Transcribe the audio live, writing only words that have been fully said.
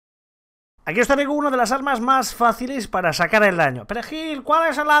Aquí os traigo una de las armas más fáciles para sacar el daño. Pero Gil,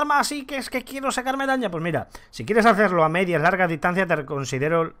 ¿cuál es el arma así que es que quiero sacarme daño? Pues mira, si quieres hacerlo a medias, largas distancias, te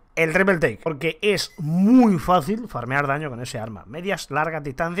considero el Triple Take, porque es muy fácil farmear daño con ese arma. Medias, largas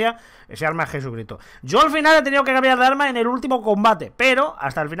distancias, ese arma es Jesucristo. Yo al final he tenido que cambiar de arma en el último combate, pero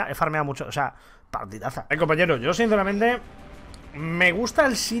hasta el final he farmeado mucho, o sea, partidaza. Compañeros, yo sinceramente me gusta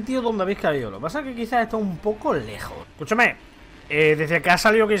el sitio donde habéis caído. Lo que pasa es que quizás está un poco lejos. Escúchame. Desde que ha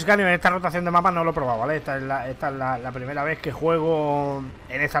salido Kisganio en esta rotación de mapas no lo he probado, ¿vale? Esta es la primera vez que juego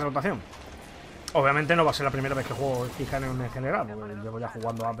en esta rotación. Obviamente no va a ser la primera vez que juego Kisganio en general, porque llevo ya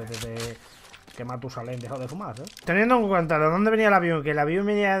jugando a veces de que Matusalén dejó de fumar, ¿eh? Teniendo en cuenta de dónde venía el avión, que el avión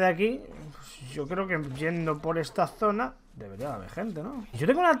venía de aquí, pues yo creo que yendo por esta zona debería haber gente, ¿no? Yo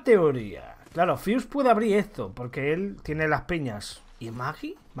tengo una teoría. Claro, Fuse puede abrir esto, porque él tiene las piñas. ¿Y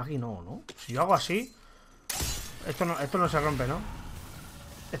Maggie? Maggie no, ¿no? Si yo hago así... Esto no se rompe, ¿no?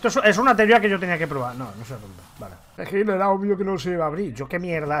 Esto es una teoría que yo tenía que probar. No, no se rompe, vale. Es que era obvio que no se iba a abrir. Yo qué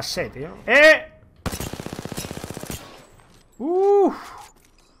mierda sé, tío.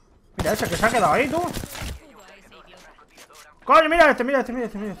 Mira ese que se ha quedado ahí, tú. Coño, mira este.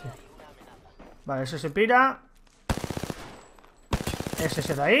 Vale, ese se pira. Ese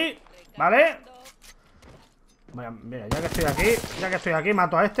se da ahí. Vale. Mira, ya que estoy aquí,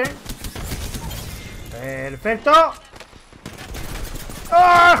 mato a este. Perfecto.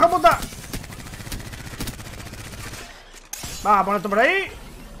 ¡Ah, hija puta! Vamos a poner esto por ahí.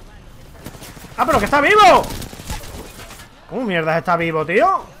 ¡Ah, pero que está vivo! ¿Cómo mierda está vivo,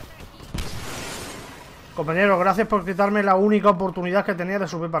 tío? Compañero, gracias por quitarme la única oportunidad que tenía de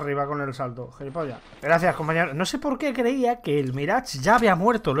subir para arriba con el salto. Gilipollas. Gracias, compañero. No sé por qué creía que el Mirage ya había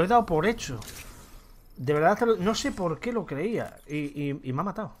muerto. Lo he dado por hecho. De verdad, no sé por qué lo creía. Y me ha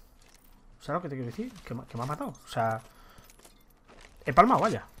matado. ¿Sabes lo que te quiero decir? Que me ha matado. O sea... He palmado,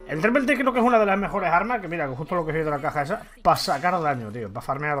 vaya. El Triple Take creo que es una de las mejores armas. Que mira, que justo lo que soy de la caja esa. Para sacar daño, tío. Para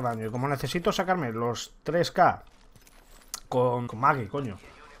farmear daño. Y como necesito sacarme los 3K con Maggie, coño.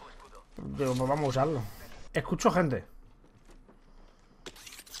 Digo, pues vamos a usarlo. Escucho gente.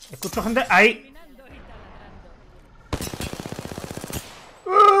 Ahí.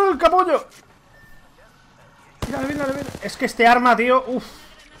 ¡Capullo! Mira. Es que este arma, tío. Uf.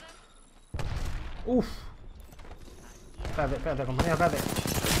 Espérate, compañero, espérate.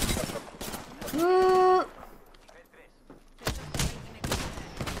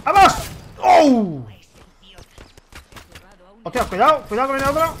 ¡Vamos! ¡Oh! Hostia, cuidado que viene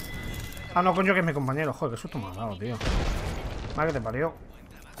otro. Ah, no, coño, que es mi compañero. Joder, qué susto me ha dado, tío. Vale, que te parió.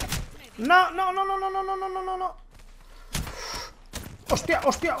 No. Hostia,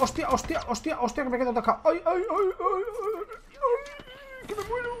 que me quedo atascado. Ay, que me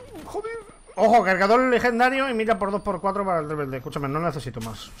muero, joder. Ojo, cargador legendario y mira por 2x4 para el rebelde. Escúchame, no necesito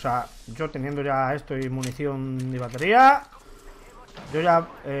más. O sea, yo teniendo ya esto y munición y batería, yo ya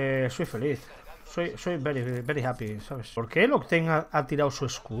soy feliz. Soy very happy, ¿sabes? ¿Por qué el Octane ha tirado su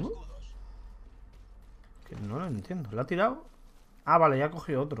escudo? Que no lo entiendo. ¿Lo ha tirado? Ah, vale, ya ha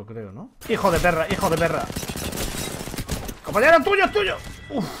cogido otro, creo, ¿no? Hijo de perra. Compañero, es tuyo.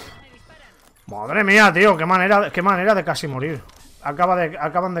 Uf. Madre mía, tío, qué manera de casi morir.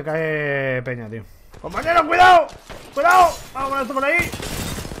 Acaban de caer peña, tío. Compañero, cuidado. Vamos a poner esto por ahí.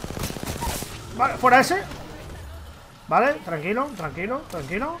 Vale, fuera ese. Vale, tranquilo.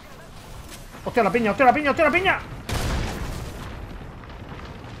 Hostia, la piña.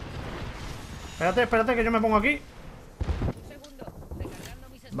 Espérate, que yo me pongo aquí.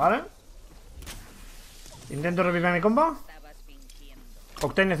 Vale. Intento revivir a mi compa.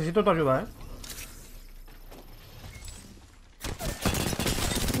 Octane, necesito tu ayuda,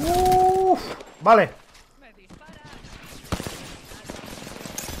 Vale.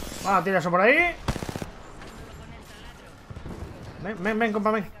 Va, tira eso por ahí. Ven, compa,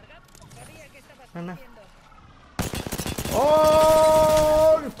 ven. Ven.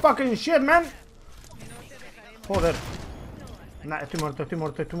 Oh, fucking shit, man. Joder. Nah, estoy muerto.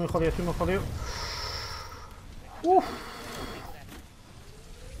 Estoy muy jodido. Uf.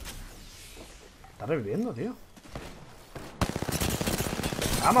 Está reviviendo, tío.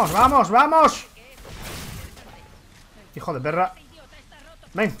 ¡Vamos! Hijo de perra.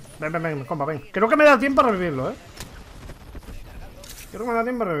 Ven, compa, ven. Creo que me da tiempo a revivirlo,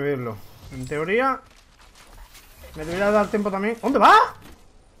 En teoría me debería dar tiempo también. ¿Dónde va?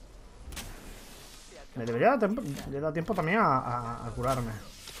 Me debería dar tiempo también a curarme.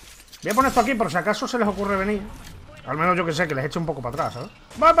 Voy a poner esto aquí por si acaso se les ocurre venir. Al menos yo que sé, que les eche un poco para atrás, ¿sabes?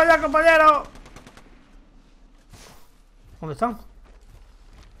 ¡Va para allá, compañero! ¿Dónde están?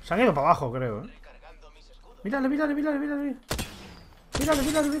 Se han ido para abajo, creo, Mírale.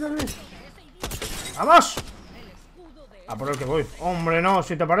 ¡Vamos! A por el que voy. Hombre, no,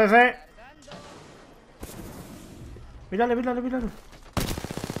 si te parece. Mírale, mírale, mírale.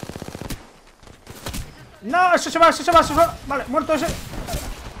 No, ese se va, ese se va, ese se va. Vale, muerto ese.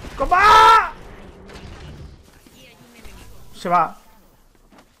 ¡Compa! Se va.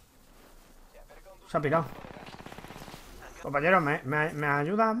 Se ha pirado. Compañeros, ¿me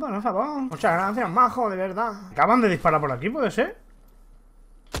ayudan? Bueno, por favor. Muchas gracias, majo, de verdad. Acaban de disparar por aquí, ¿puede ser?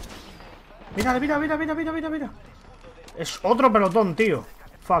 Mira, mira, mira, mira, mira, mira, mira. Es otro pelotón, tío.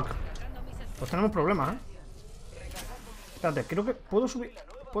 Fuck. Pues tenemos problemas, Espérate, creo que puedo subir.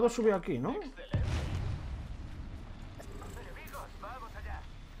 Puedo subir aquí, ¿no?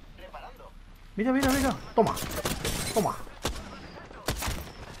 Mira, mira, mira. Toma. Toma.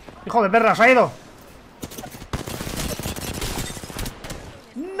 Hijo de perra, se ha ido.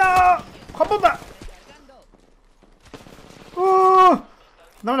 ¡No! ¡Hijo puta!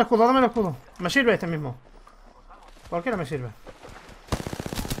 Dame el escudo, dame el escudo. Me sirve este mismo. Cualquiera me sirve.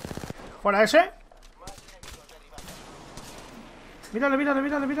 ¿Fuera ese? Mírale, mírale,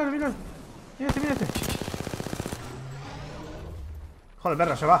 mírale, mírale, mírale. Mírate, mírate. Joder,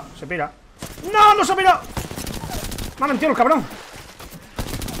 perra, se va, se pira. ¡No, no se ha pirado! Me ha mentido el cabrón.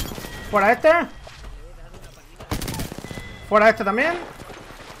 Fuera este. Fuera este también.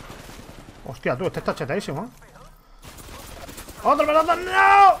 Hostia, tú, este está chetadísimo, ¡Otro pelotón!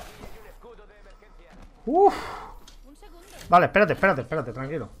 ¡No! ¡Uf! Vale, espérate, espérate, espérate,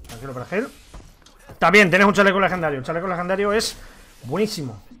 tranquilo. Tranquilo, perejil. Está bien, tienes un chaleco legendario. El chaleco legendario es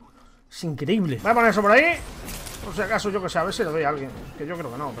buenísimo. Es increíble. Voy a poner eso por ahí. Por si acaso, yo que sé, a ver si le doy a alguien. Que yo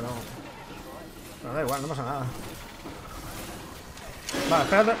creo que no, pero da igual, no pasa nada. Vale,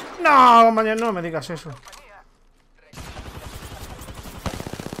 espérate. No, compañero, no me digas eso.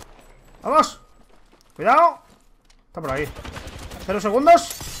 ¡Vamos! ¡Cuidado! Está por ahí. 0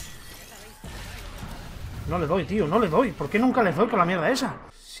 segundos. No le doy, tío, no le doy. ¿Por qué nunca le doy con la mierda esa?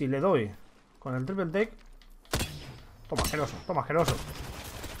 Si le doy con el triple take. Toma, asqueroso, toma, asqueroso.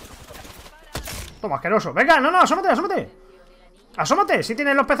 Toma, asqueroso. Venga, no, no, asómate, asómate. Asómate, si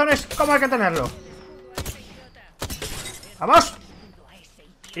tienes los pezones como hay que tenerlo. ¡Vamos!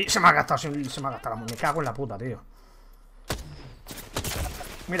 Y se me ha gastado, se me ha gastado. Me cago en la puta, tío.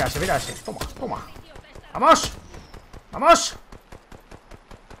 Mira ese, mira ese. Toma, toma. ¡Vamos! ¡Vamos!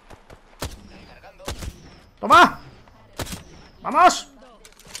 ¡Toma! ¡Vamos!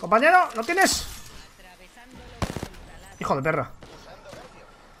 Compañero, ¿no tienes? Hijo de perra.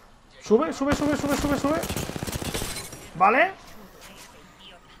 Sube, sube, sube, sube, sube, sube. Vale.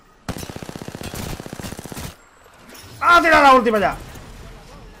 ¡Ah, tira la última ya!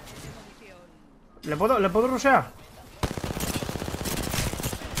 ¿Le puedo rushear?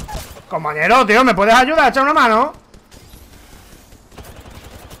 Compañero, tío, ¿me puedes ayudar a echar una mano?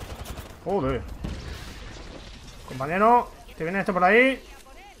 Joder. Compañero, ¿te viene este por ahí?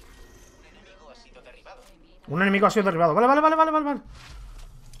 Un enemigo ha sido derribado. Vale, vale, vale, vale, vale, vale.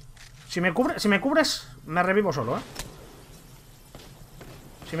 Si me cubres, me revivo solo,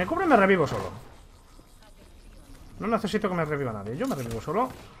 Si me cubres, me revivo solo. No necesito que me reviva nadie. Yo me revivo solo.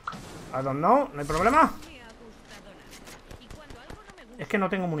 I don't know, no hay problema. Es que no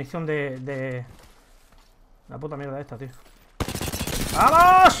tengo munición de... La puta mierda esta, tío.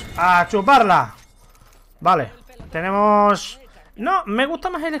 ¡Vamos! ¡A chuparla! Vale, tenemos... No, me gusta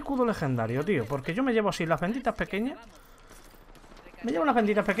más el escudo legendario, tío. Porque yo me llevo así las benditas pequeñas. Me llevo las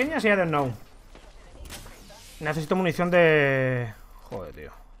benditas pequeñas y I don't know. Necesito munición de... Joder,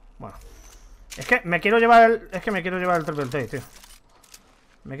 tío. Bueno. Es que me quiero llevar el... Es que me quiero llevar el triple take, tío.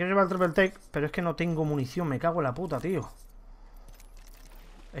 Me quiero llevar el triple take, pero es que no tengo munición. Me cago en la puta, tío.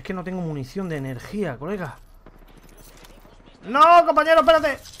 Es que no tengo munición de energía, colega. ¡No, compañero,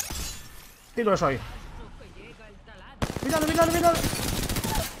 espérate! Tiro eso ahí. Míralo, míralo, míralo.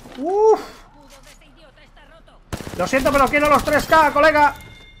 ¡Uf! Lo siento, pero quiero los 3K, colega.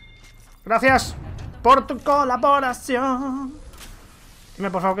 Gracias por tu colaboración. Dime,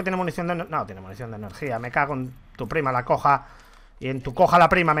 por favor, que tiene munición de... No, tiene munición de energía. Me cago en tu prima, la coja. Y en tu coja la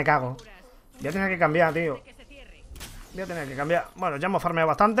prima me cago. Voy a tener que cambiar, tío. Voy a tener que cambiar. Bueno, ya hemos farmeado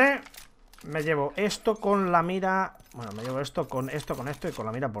bastante. Me llevo esto con la mira... Bueno, me llevo esto con esto y con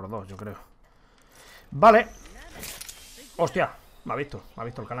la mira por 2, yo creo. Vale. Hostia, me ha visto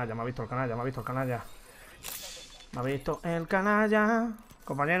el canalla, me ha visto el canalla, me ha visto el canalla. Me ha visto el canalla.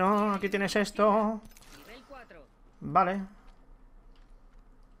 Compañero, aquí tienes esto. Vale.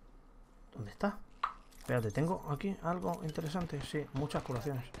 ¿Dónde está? Espérate, tengo aquí algo interesante. Sí, muchas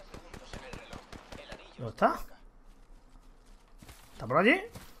curaciones. ¿Dónde está? ¿Está por allí?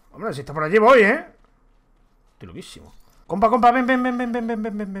 Hombre, si está por allí voy, Estoy loquísimo. Compa, compa, ven, ven, ven, ven, ven, ven,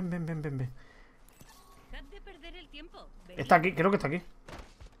 ven, ven, ven, ven, ven, ven. Está aquí, creo que está aquí.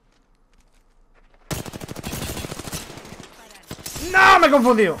 ¡No! Me he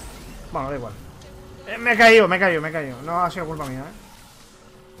confundido. Bueno, da igual. Me he caído. No ha sido culpa mía,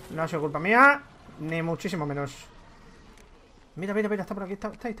 No ha sido culpa mía, ni muchísimo menos. Mira, está por aquí.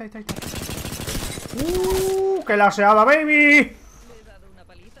 Está. ¡Que la aseada, baby!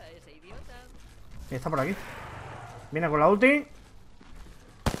 Está por aquí. Viene con la ulti.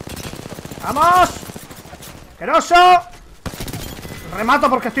 ¡Vamos! ¡Asqueroso! Remato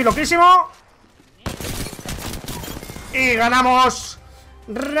porque estoy loquísimo. Y ganamos.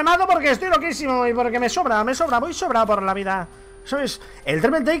 Remato porque estoy loquísimo y porque me sobra, voy sobrado por la vida. ¿Sabes? El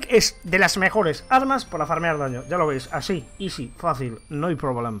Triple Take es de las mejores armas para farmear daño. Ya lo veis, así, easy, fácil, no hay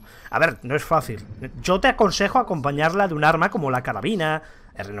problema. A ver, no es fácil. Yo te aconsejo acompañarla de un arma como la carabina,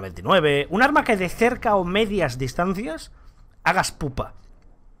 R99, un arma que de cerca o medias distancias hagas pupa.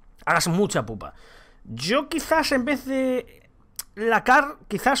 Hagas mucha pupa. Yo quizás en vez de la CAR,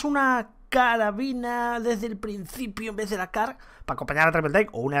 quizás una carabina desde el principio en vez de la CAR, para acompañar a Triple Take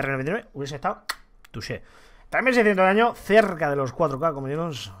o una R99, hubiese estado touché. También 600 de daño, cerca de los 4K, como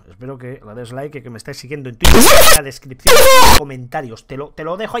dinos. Espero que le des like y que me estáis siguiendo en Twitter, en la descripción, en comentarios. Te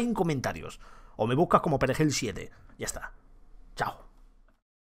lo dejo ahí en comentarios. O me buscas como Perejil7. Ya está. Chao.